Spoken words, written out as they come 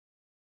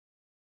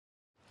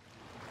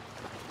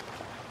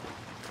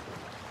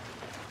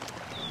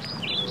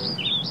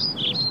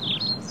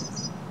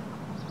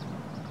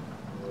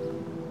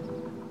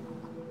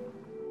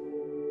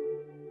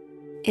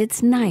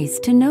It's nice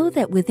to know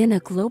that within a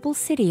global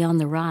city on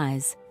the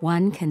rise,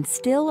 one can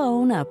still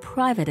own a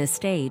private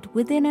estate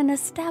within an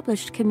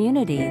established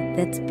community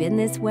that's been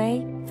this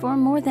way for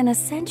more than a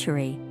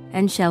century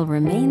and shall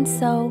remain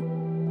so,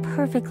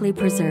 perfectly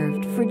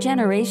preserved for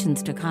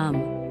generations to come.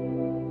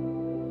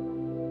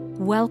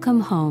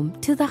 Welcome home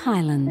to the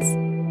Highlands,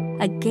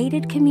 a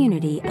gated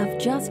community of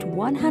just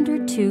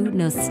 102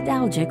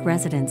 nostalgic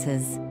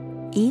residences,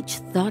 each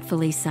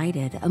thoughtfully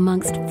sited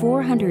amongst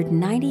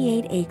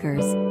 498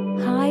 acres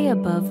high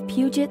above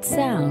Puget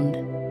Sound,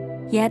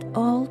 yet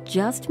all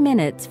just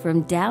minutes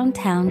from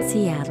downtown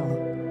Seattle.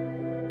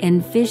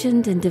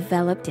 Envisioned and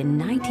developed in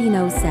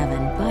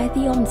 1907 by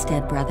the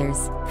Olmsted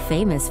brothers,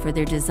 famous for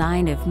their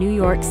design of New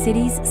York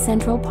City's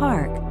Central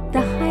Park,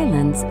 the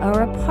Highlands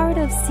are a part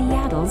of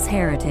Seattle's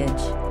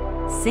heritage.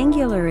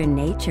 Singular in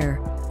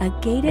nature, a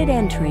gated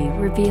entry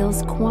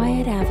reveals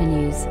quiet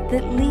avenues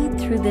that lead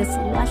through this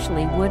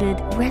lushly wooded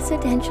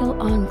residential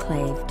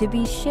enclave to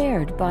be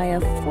shared by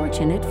a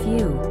fortunate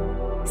few.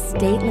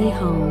 Stately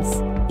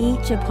homes,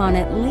 each upon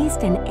at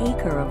least an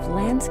acre of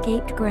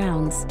landscaped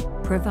grounds,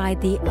 provide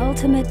the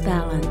ultimate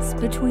balance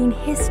between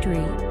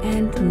history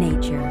and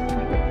nature.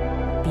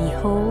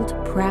 Behold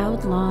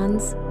proud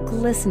lawns,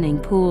 glistening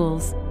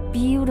pools,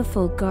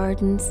 beautiful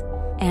gardens,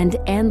 and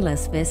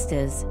endless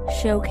vistas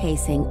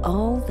showcasing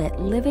all that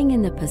living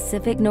in the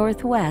Pacific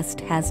Northwest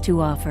has to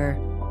offer.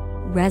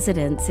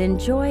 Residents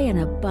enjoy an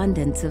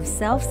abundance of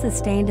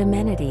self-sustained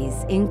amenities,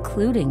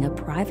 including a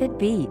private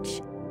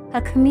beach,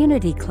 a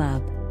community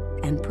club,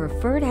 and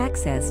preferred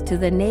access to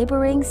the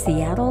neighboring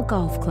Seattle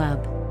Golf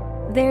Club.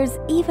 There's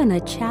even a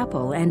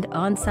chapel and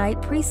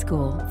on-site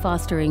preschool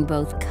fostering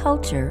both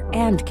culture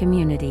and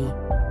community.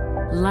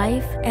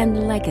 Life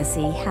and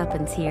legacy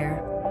happens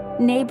here.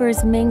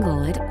 Neighbors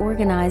mingle at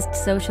organized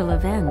social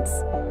events,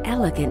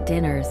 elegant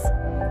dinners,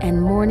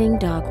 and morning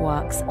dog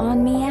walks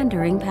on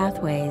meandering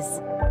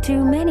pathways.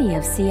 To many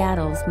of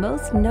Seattle's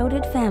most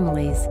noted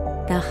families,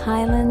 the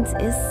Highlands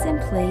is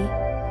simply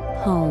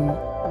home.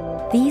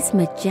 These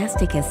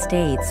majestic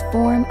estates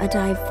form a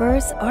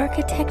diverse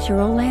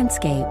architectural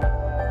landscape,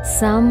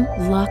 some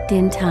locked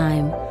in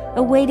time,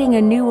 awaiting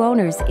a new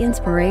owner's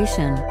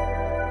inspiration,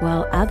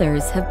 while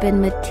others have been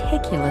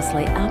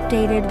meticulously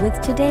updated with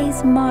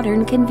today's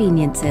modern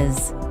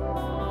conveniences.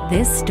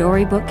 This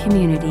storybook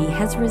community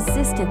has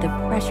resisted the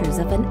pressures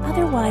of an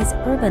otherwise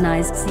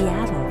urbanized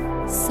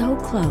Seattle, so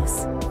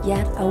close,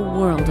 yet a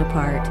world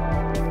apart.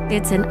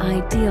 It's an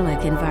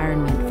idyllic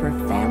environment for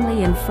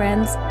family and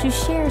friends to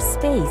share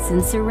space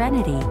and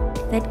serenity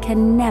that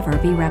can never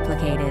be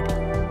replicated.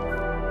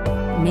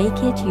 Make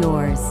it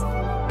yours,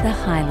 the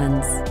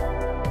Highlands.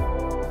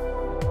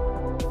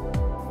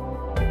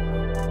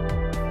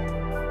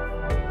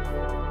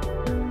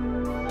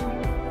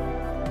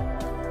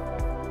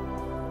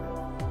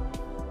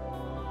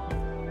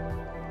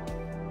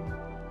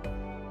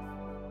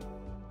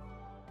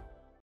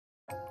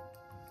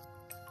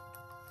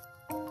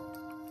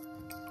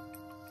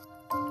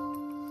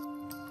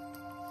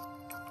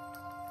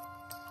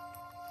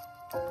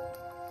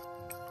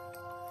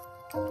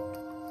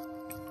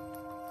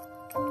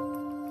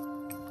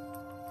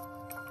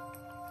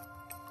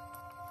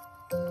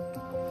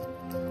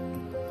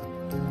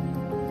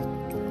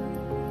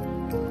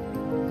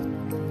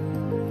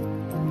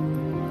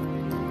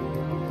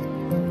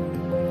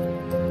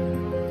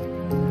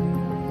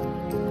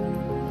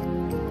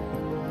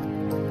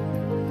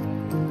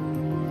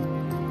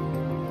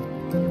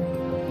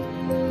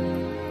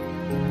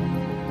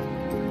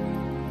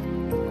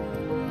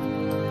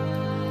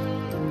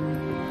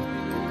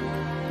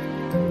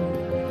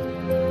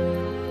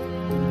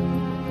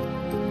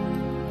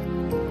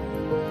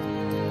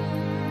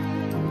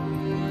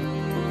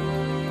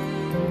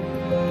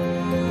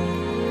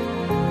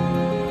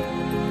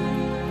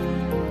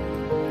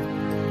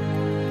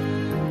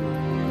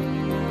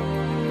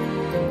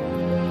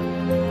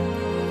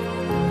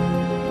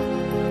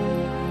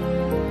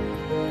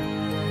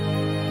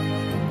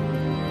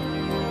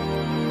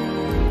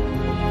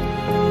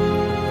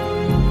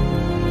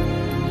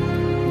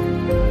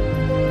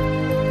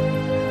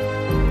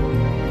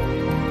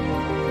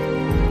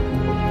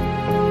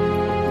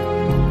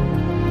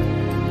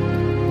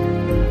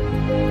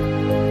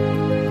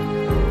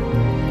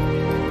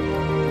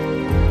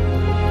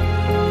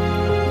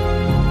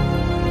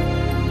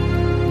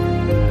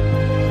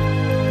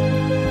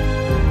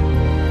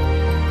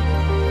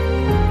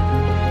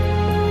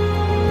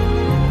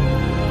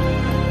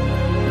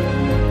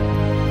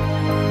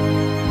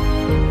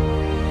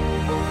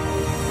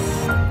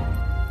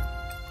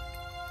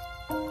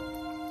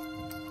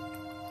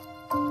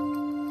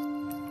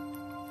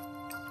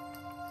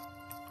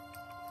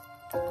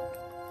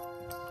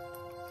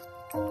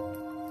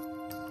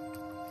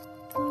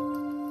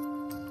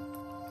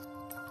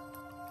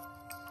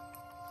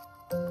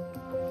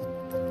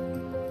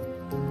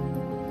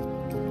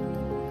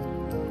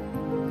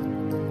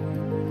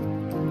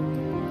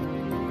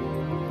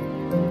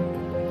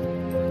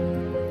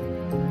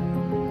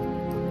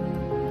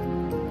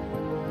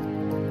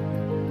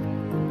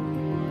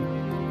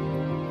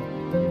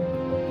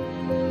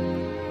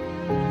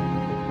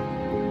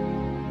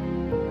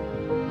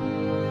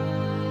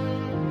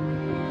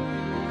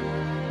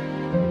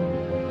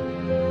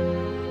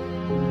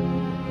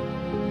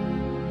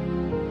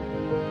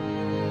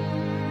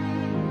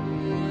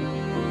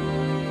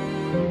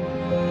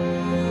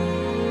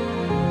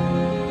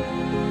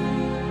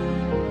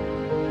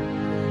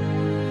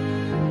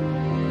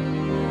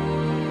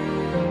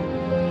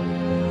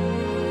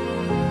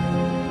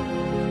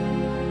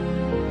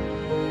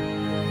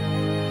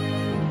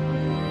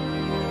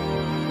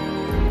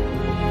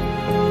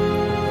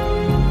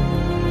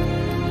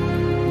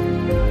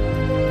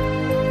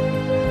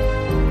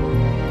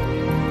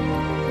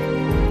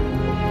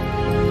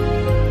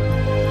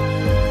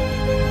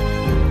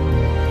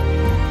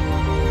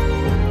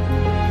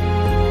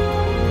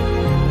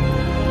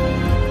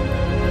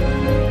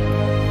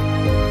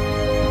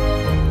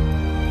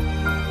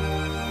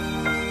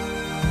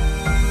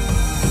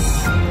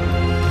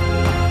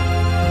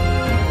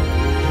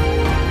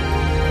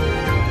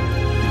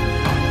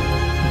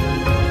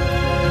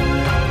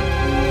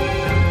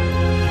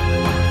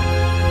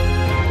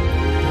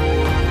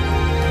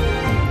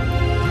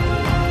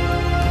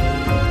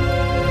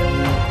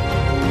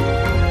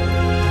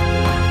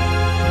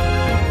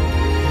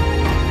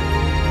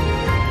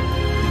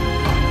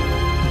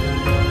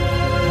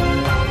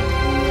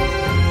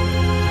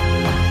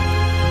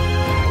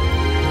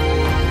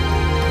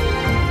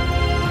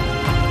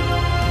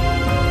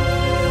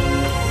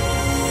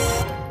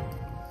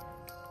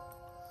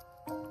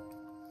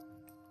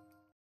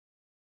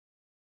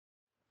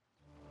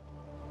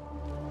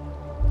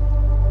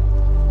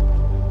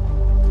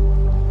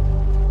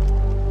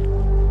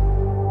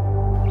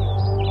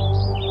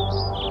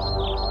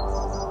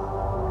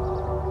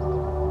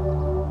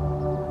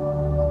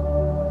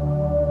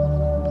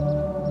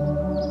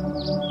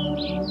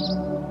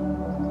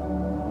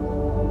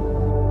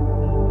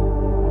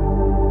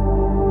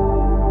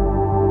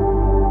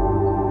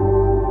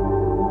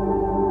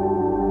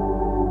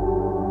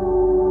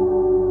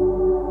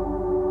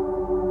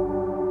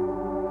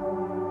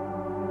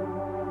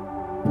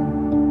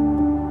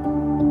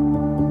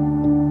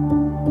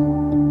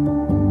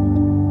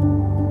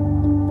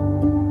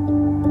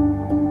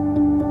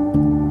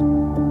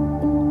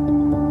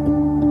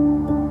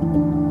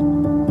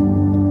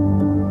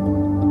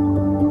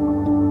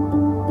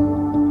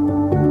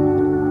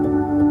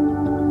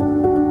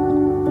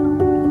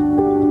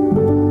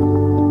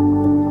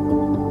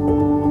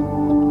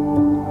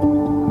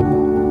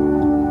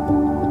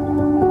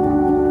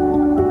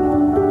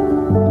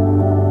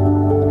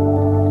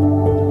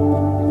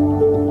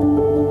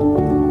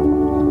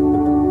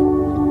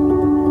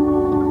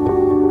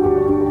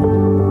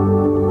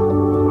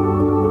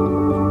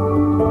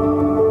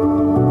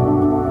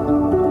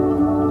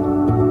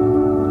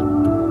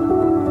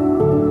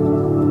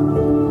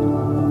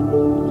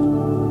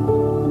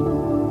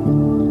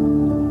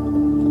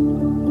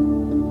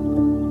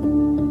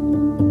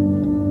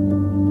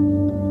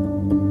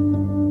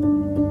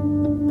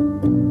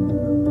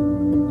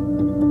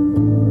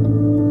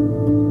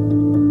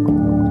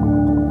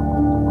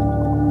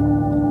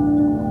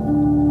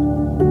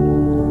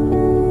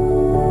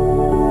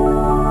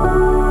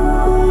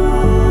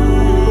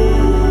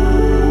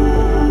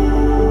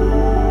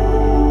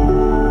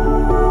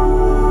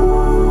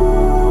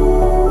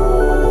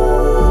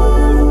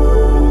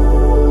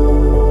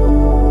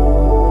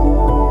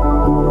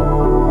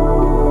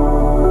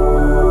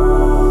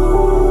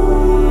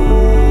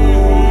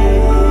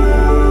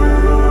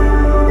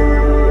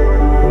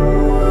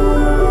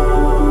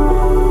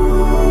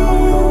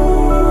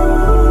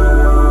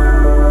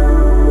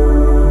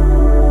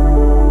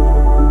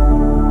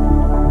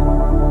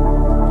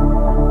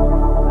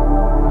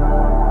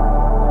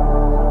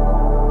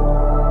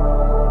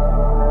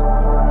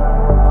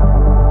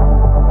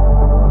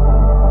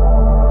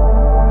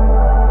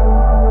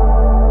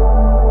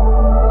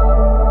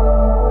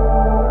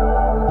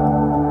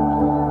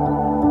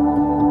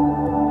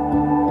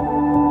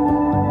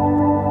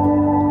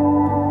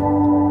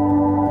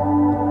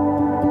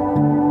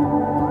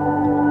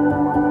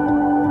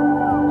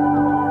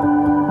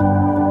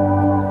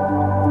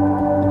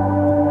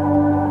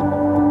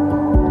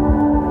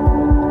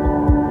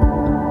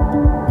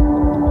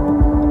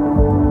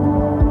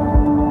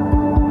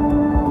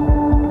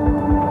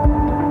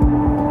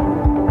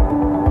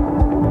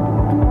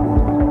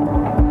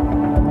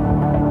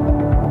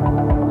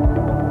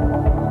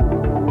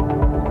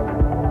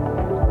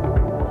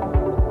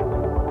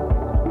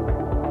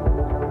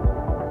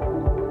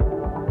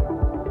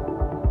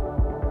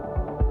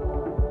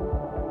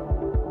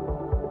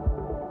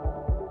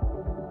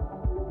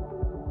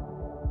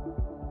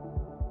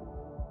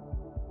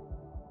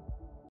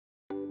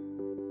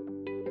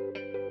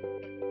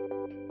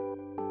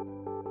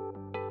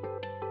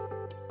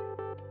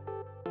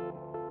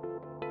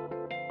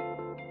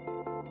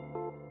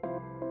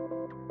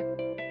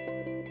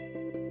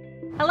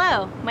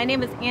 Hello, my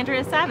name is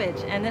Andrea Savage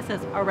and this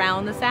is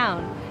Around the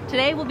Sound.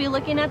 Today we'll be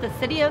looking at the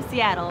city of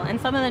Seattle and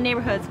some of the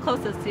neighborhoods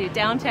closest to the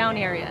downtown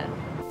area.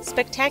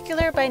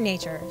 Spectacular by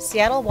nature,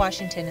 Seattle,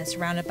 Washington is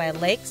surrounded by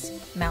lakes,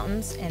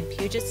 mountains, and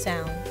Puget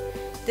Sound.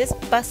 This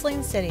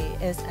bustling city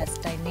is as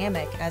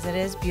dynamic as it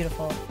is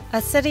beautiful.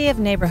 A city of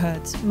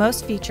neighborhoods,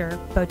 most feature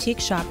boutique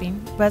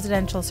shopping,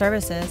 residential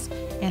services,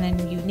 and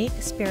a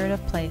unique spirit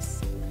of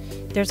place.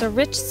 There's a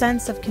rich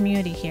sense of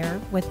community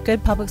here with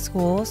good public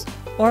schools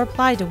or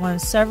apply to one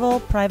of several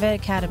private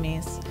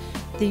academies.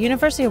 The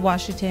University of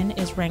Washington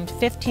is ranked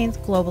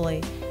 15th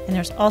globally, and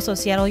there's also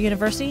Seattle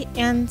University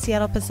and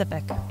Seattle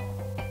Pacific.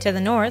 To the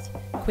north,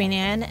 Queen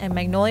Anne and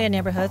Magnolia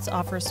neighborhoods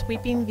offer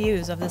sweeping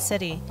views of the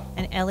city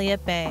and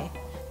Elliott Bay.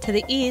 To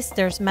the east,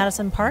 there's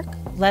Madison Park,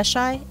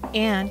 Leschi,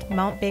 and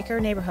Mount Baker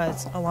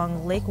neighborhoods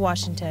along Lake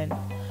Washington.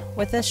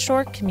 With a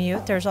short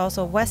commute, there's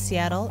also West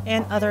Seattle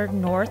and other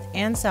North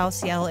and South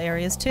Seattle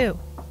areas too.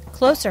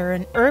 Closer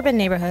in urban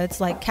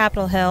neighborhoods like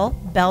Capitol Hill,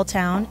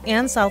 Belltown,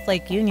 and South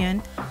Lake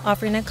Union,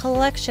 offering a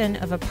collection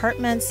of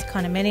apartments,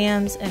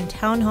 condominiums, and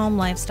townhome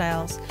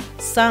lifestyles.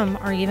 Some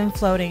are even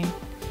floating.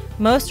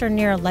 Most are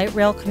near light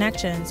rail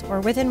connections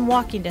or within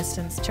walking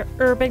distance to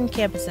urban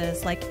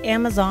campuses like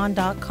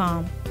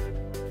Amazon.com.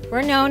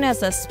 We're known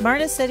as the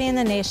smartest city in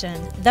the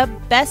nation, the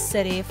best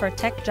city for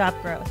tech job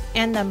growth,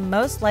 and the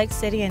most liked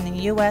city in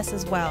the U.S.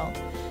 as well.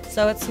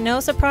 So it's no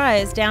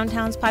surprise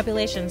downtown's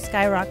population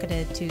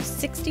skyrocketed to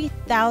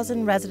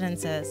 60,000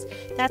 residences.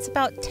 That's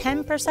about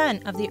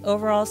 10% of the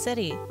overall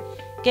city.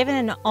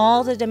 Given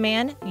all the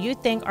demand,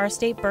 you'd think our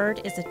state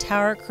bird is a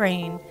tower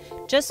crane.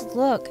 Just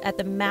look at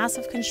the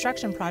massive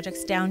construction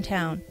projects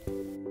downtown.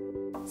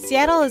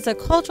 Seattle is a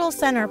cultural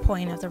center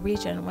point of the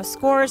region with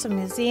scores of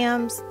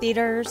museums,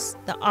 theaters,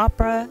 the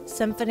opera,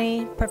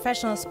 symphony,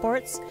 professional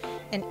sports,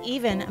 and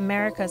even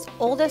America's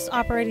oldest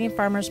operating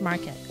farmers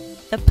market,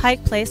 the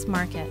Pike Place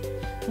Market.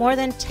 More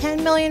than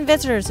 10 million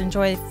visitors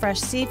enjoy fresh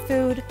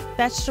seafood,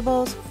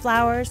 vegetables,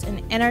 flowers,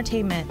 and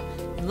entertainment.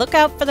 And look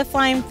out for the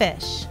flying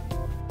fish.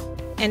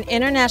 An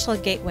international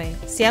gateway,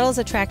 Seattle is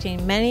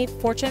attracting many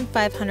Fortune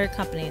 500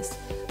 companies,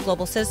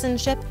 global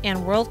citizenship,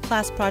 and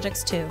world-class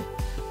projects too.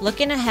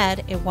 Looking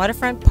ahead, a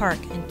waterfront park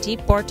and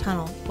deep bore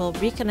tunnel will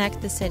reconnect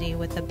the city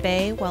with the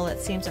bay while it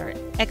seems our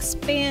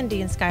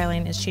expanding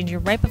skyline is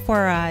changing right before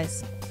our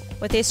eyes.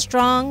 With a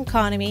strong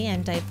economy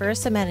and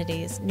diverse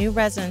amenities, new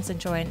residents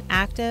enjoy an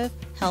active,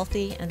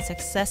 healthy, and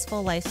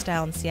successful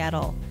lifestyle in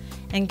Seattle.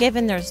 And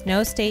given there's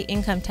no state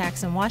income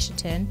tax in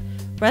Washington,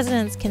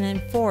 residents can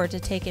afford to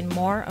take in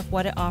more of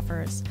what it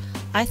offers.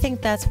 I think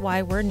that's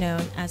why we're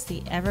known as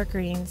the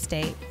Evergreen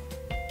State.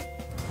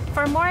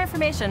 For more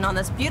information on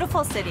this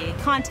beautiful city,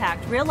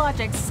 contact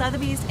Realogics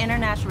Sotheby's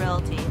International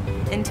Realty.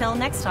 Until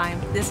next time,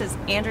 this is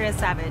Andrea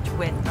Savage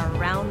with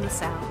Around the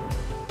Sound.